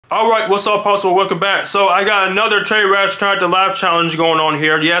Alright, what's up, Hustle? Welcome back. So I got another Trade Rash Character Live Challenge going on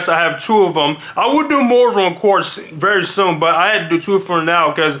here. Yes, I have 2 of them. I will do more of them, of course, very soon, but I had to do 2 for now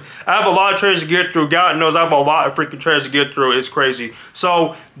because I have a lot of trades to get through. God knows I have a lot of freaking trades to get through. It's crazy.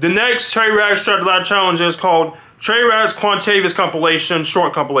 So the next Trade Rash Character Live Challenge is called Trey Rat's Quantavious compilation,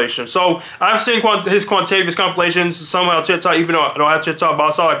 short compilation. So I've seen his Quantavious compilations somehow on TikTok, even though I don't have TikTok, but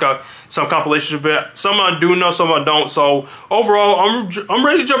I saw like some compilations of it. Some I do know, some I don't. So overall, I'm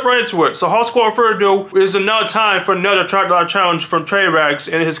ready to jump right into it. So HawkSquad, further ado, is another time for another Trade challenge from Trey Rags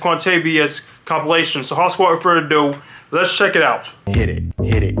and his Quantavious compilation. So HawkSquad, further ado, let's check it out. Hit it,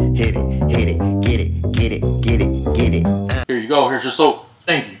 hit it, hit it, hit it, get it, get it, get it, get it. Here you go. Here's your soap.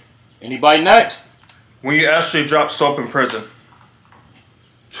 Thank you. Anybody next? When you actually drop soap in prison.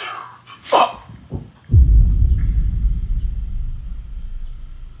 Fuck.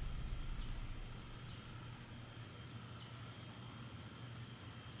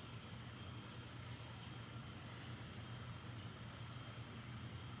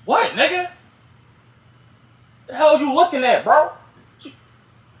 What, nigga? The hell you looking at, bro?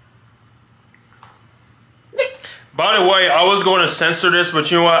 By the way, I was going to censor this,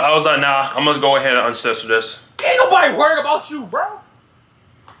 but you know what? I was like, nah, I'm going to go ahead and uncensor this. Ain't nobody worried about you, bro.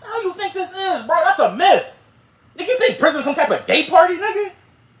 How you think this is, bro? That's a myth. Nigga, you think prison's some type of gay party, nigga?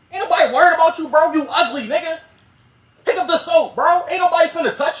 Ain't nobody worried about you, bro. You ugly, nigga. Pick up the soap, bro. Ain't nobody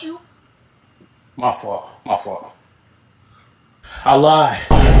finna touch you. My fault. My fault. I lied.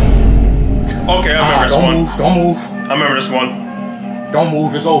 Okay, I remember this one. Don't move. I remember this one. Don't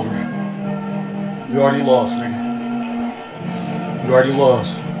move. It's over. You already lost, nigga. You already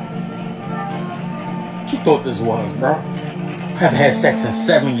lost. What you thought this was, bro? I haven't had sex in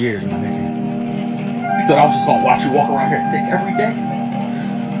 7 years, my nigga. You thought I was just gonna watch you walk around here thick every day?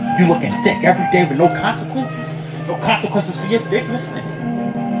 You looking thick every day with no consequences? No consequences for your thickness, nigga?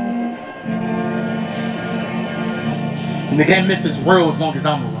 Nigga, that myth is real as long as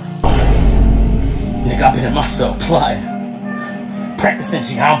I'm around. Nigga, I've been in my cell plotting. Practicing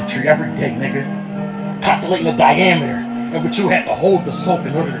geometry every day, nigga. Calculating the diameter in which you had to hold the soap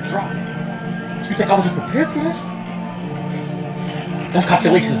in order to drop it. You think I wasn't prepared for this? Them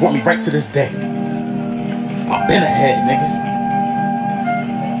calculations brought me right to this day. I've been ahead, nigga.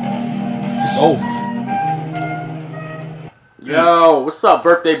 It's over. Yo, what's up,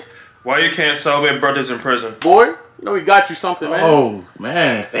 birthday? Why you can't celebrate birthdays in prison? Boy, you know we got you something, man. Oh,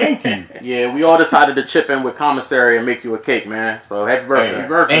 man, thank you. Yeah, we all decided to chip in with commissary and make you a cake, man. So happy birthday. Happy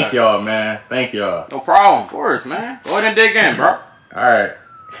birthday. Thank y'all, man. Thank y'all. No problem, of course, man. Go ahead and dig in, bro. All right.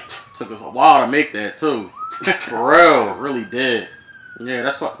 Took us a while to make that, too. For real, it really did. Yeah,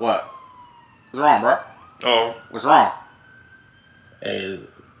 that's what? What's wrong, bro? Oh. What's wrong? Hey,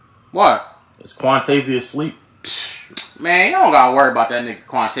 what? Is Quantavious asleep? Man, you don't gotta worry about that nigga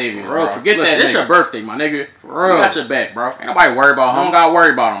Quantavious, bro. Forget that. It's your birthday, my nigga. For real. We got your back, bro. Ain't nobody worry about him. Don't gotta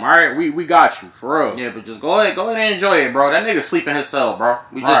worry about him, alright? We got you, for real. Yeah, but just go ahead and enjoy it, bro. That nigga sleep in his cell, bro.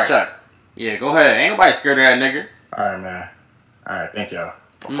 We just checked. Yeah, go ahead. Ain't nobody scared of that nigga. Alright, man. Alright, thank y'all.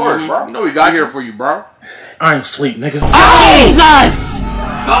 Of course, bro. You know we got here for you, bro. I ain't sleep, nigga. Jesus!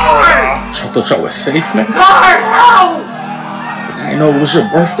 I thought y'all was safe, nigga. God, no! I didn't know it was your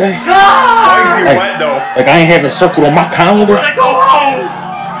birthday. Why is he wet, though? Like, I ain't have it circled on my calendar. I wanna go home!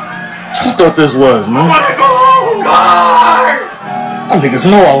 What you thought this was, man? I wanna go home! God! My niggas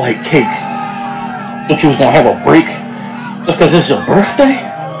know I like cake. Thought you was gonna have a break just cause it's your birthday?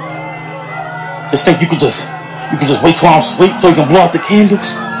 Just think you could just wait till I'm asleep so you can blow out the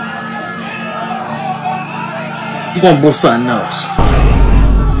candles? You gonna blow something else.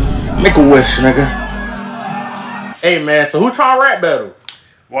 Make a wish, nigga. Hey, man, so who trying to rap battle?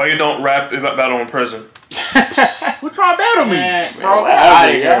 Why you don't rap battle in prison? Who trying to battle me? Man, bro, get out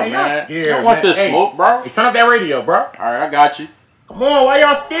of here, man. Y'all scared, You don't want this smoke, bro. Hey, turn up that radio, bro. Alright, I got you. Come on, why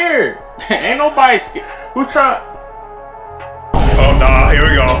y'all scared? Ain't nobody scared. Who trying? Oh, nah, here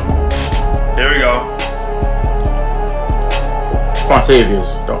we go. Here we go.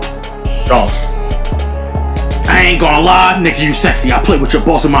 Quantavious, don't. I ain't gonna lie, nigga, you sexy. I play with your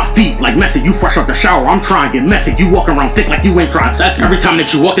balls on my feet like Messi. You fresh out the shower, I'm trying to get messy. You walk around thick like you ain't trying to test me. Every time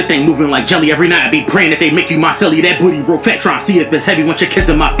that you walk, the thing moving like jelly. Every night I be praying that they make you my silly. That booty real fat, trying to see if it's heavy. Want your kids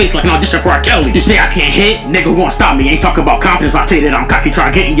in my face like an audition for R. Kelly. You say I can't hit, nigga, who won't stop me? Ain't talking about confidence. I say that I'm cocky,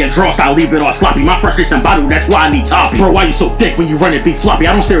 try to get in your draw style, leave it all sloppy. My frustration bottle, that's why I need toppy. Bro, why you so thick when you run it be floppy?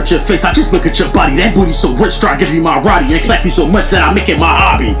 I don't stare at your face, I just look at your body. That booty so rich, try to give you my roddy and clap you so much that I make it my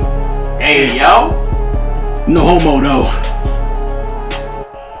hobby. Hey, yo. No homo though.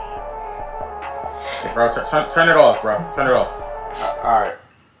 Hey, bro, turn it off, bro. Turn it off. Alright.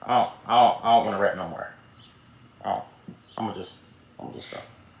 I don't want to rap no more. I'm gonna just go.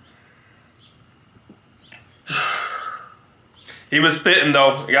 He was spitting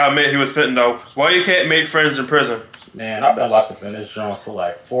though. I gotta admit, he was spitting though. Why you can't make friends in prison? Man, I've been locked up in this joint for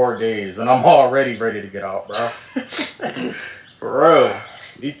like 4 days, and I'm already ready to get out, bro. For real.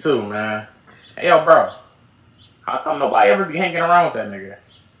 Me too, man. Hey, yo, bro. How come nobody ever be hanging around with that nigga?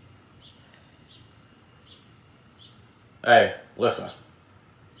 Hey, listen.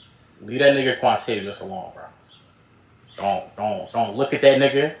 Leave that nigga Quantavious alone, bro. Don't look at that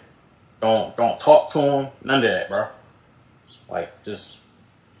nigga. Don't talk to him. None of that, bro. Like, just...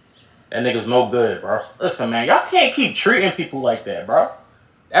 That nigga's no good, bro. Listen, man, y'all can't keep treating people like that, bro.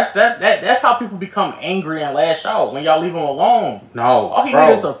 That's how people become angry and lash out when y'all leave them alone. No, all he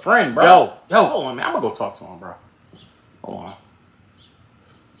needs is a friend, bro. Yo, hold on, man. I'm gonna go talk to him, bro. Hold on.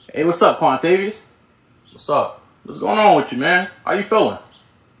 Hey, what's up, Quantavious? What's up? What's going on with you, man? How you feeling?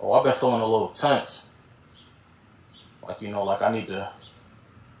 Oh, I've been feeling a little tense. Like, you know, like I need to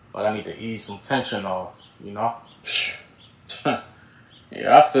ease some tension off, you know?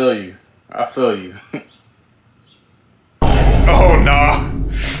 Yeah, I feel you. I feel you. Oh, nah.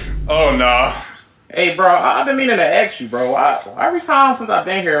 Oh, nah. Hey, bro, I've been meaning to ask you, bro. Every time since I've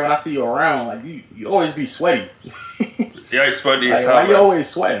been here, when I see you around, like, you always be sweaty. Yeah, I sweaty as hell. hell. Why you always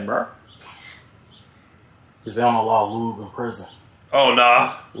sweating, bro? Because they don't allow lube in prison. Oh,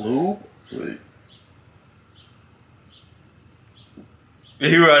 nah. Lube? Wait.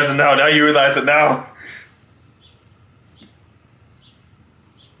 You realize it now. Now you realize it now.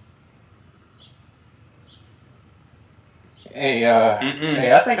 Hey,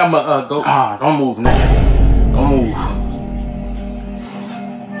 hey, I think I'm gonna go. Don't move, nigga. Don't move.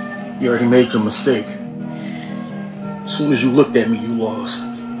 You already made your mistake. As soon as you looked at me, you lost.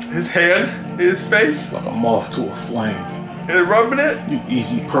 His hand, his face, like a moth to a flame. And it rubbing it? You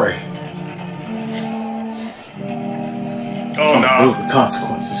easy prey. Oh, no. Build the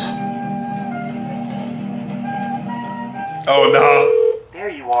consequences. Oh, no. There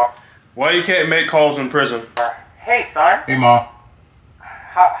you are. Why you can't make calls in prison? Hey, son. Hey, Mom.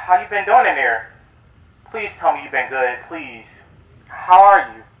 How you been doing in there? Please tell me you've been good, please. How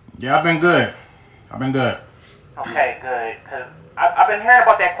are you? Yeah, I've been good. I've been good. Okay, good. Cause I've been hearing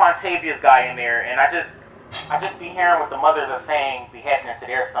about that Quantavious guy in there, and I just be hearing what the mothers are saying be happening to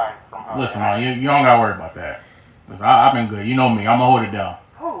their son from home. Listen, man, you don't gotta worry about that. Listen, I've been good. You know me. I'm gonna hold it down.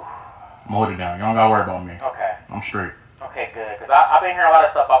 Whew. I'm gonna hold it down. You don't gotta worry about me. Okay. I'm straight. Okay, good. Cause I've been hearing a lot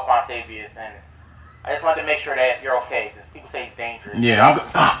of stuff about Quantavious, and I just wanted to make sure that you're okay, because people say he's dangerous. Yeah, I'm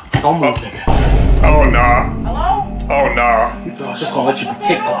good. Don't move, nigga. Oh, nah. Hello? Oh, nah. You thought I was just gonna let you be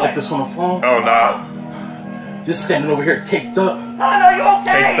caked up like this on the phone? Oh, nah. Just standing over here caked up. Son, are you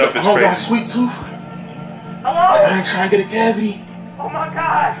okay? Caked up is I don't got a crazy. sweet tooth. Hello? Like I ain't trying to get a cavity. Oh my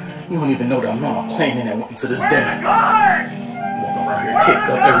God. You don't even know the amount of planning that went into this Where's day. the guard? Walking around here caked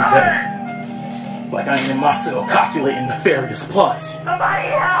up every day. Like I ain't in my cell calculating nefarious plots. Somebody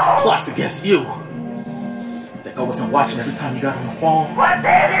help! Plots against you. Think I wasn't watching every time you got on the phone?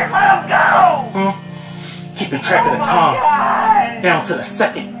 Quantavious, let him go! Keeping track of the time. Down to the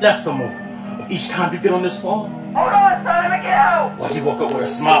second decimal of each time you get on this phone. Hold on, son, let me get out! Why you woke up with a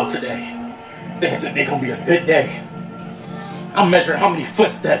smile today? Thinking today gonna be a good day. I'm measuring how many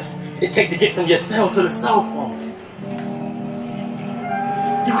footsteps it take to get from your cell to the cell phone.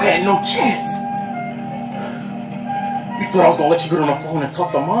 You had no chance. You thought I was gonna let you get on the phone and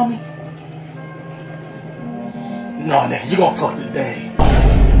talk to mommy? No, nigga, you gonna talk to daddy.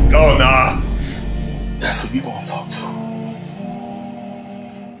 Oh, nah. That's who you gonna talk to.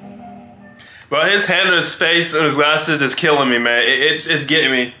 But his hand on his face and his glasses is killing me, man. It's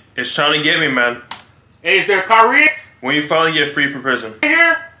getting me. It's trying to get me, man. Hey, is there Kyrie When you finally get free from prison.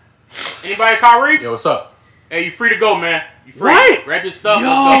 here? Anybody Kyrie? Yo, what's up? Hey, you free to go, man. You free. What? Grab your stuff. Yo!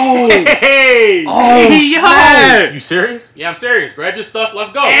 Let's go. Hey! Oh, Hey, yo! You serious? Yeah, I'm serious. Grab your stuff.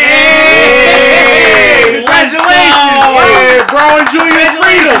 Let's go. Hey! Congratulations! Yeah, bro. Enjoy your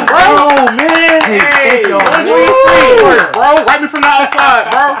freedom, bro. Oh, man. Hey, Enjoy your freedom, bro. Wipe me from the outside,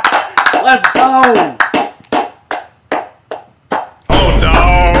 bro. Let's go. Oh,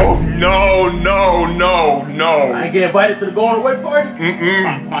 no. No, no, no, no. I ain't get invited to the going away party.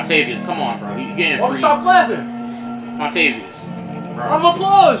 Quantavious, come on, bro. You getting Why free. stop clapping? Quantavious. Round of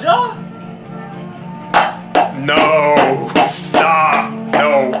applause, y'all. No. Stop.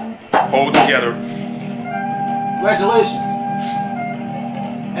 No. Hold together. Congratulations.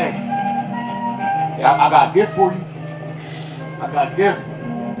 Hey. Yeah, I got a gift for you. I got a gift. You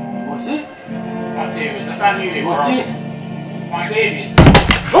wanna see it? Quantavious, that's not needed, You bro. wanna see it? Quantavious.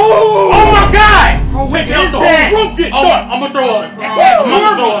 Oh! Oh my God! Bro, take it out the that? whole room, get Oh, done. I'm gonna throw it. Is that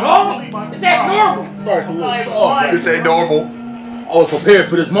normal, Is that normal? Sorry, it's a little soft. This ain't normal. I was prepared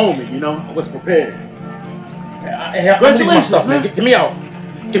for this moment, you know? I was prepared. Hey, I'm leaving my stuff, man. Get me out.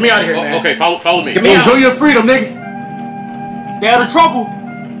 Get me out of here, man. Okay, follow me. Get me out. Enjoy your freedom, nigga. Stay out of trouble.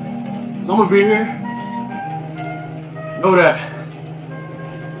 So I'm gonna be here. Know that.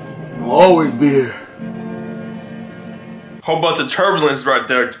 I'll always be here. Whole bunch of turbulence right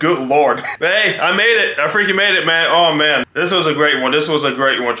there. Good lord. Hey, I made it. I freaking made it, man. Oh, man. This was a great one. This was a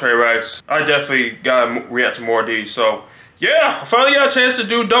great one, Trey Rags. I definitely gotta react to more of these. So, yeah. I finally got a chance to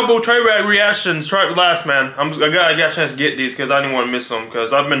do double Trey Rag reactions. Try it last, man. I got a chance to get these because I didn't want to miss them.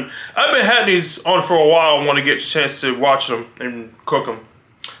 Because I've been having these on for a while. I want to get a chance to watch them and cook them.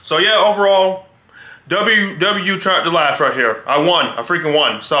 So, yeah, overall, W tried to laugh right here. I won. I freaking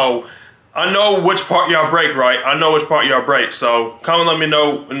won. So, I know which part y'all break, right? I know which part y'all break. So, comment let me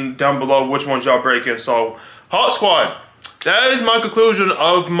know down below which ones y'all breaking. So, HawkSquad, that is my conclusion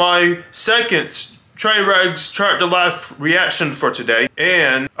of my second Trey Rags Tried to Laugh reaction for today.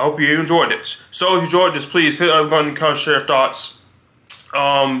 And I hope you enjoyed it. So, if you enjoyed this, please hit that button, comment, share thoughts.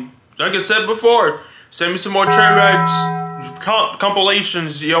 Like I said before, send me some more Trey Rags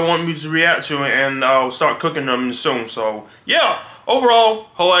compilations y'all want me to react to, and I'll start cooking them soon. So, yeah. Overall,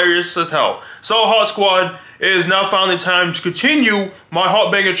 hilarious as hell. So, HawkSquad, it is now finally time to continue my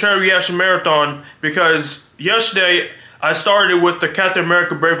HawkBanger Cherry Reaction Marathon, because yesterday I started with the Captain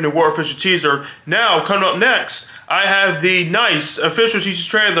America Brave New World official teaser. Now, coming up next, I have the nice official teaser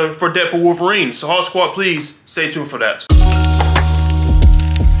trailer for Deadpool Wolverine. So, HawkSquad, please stay tuned for that.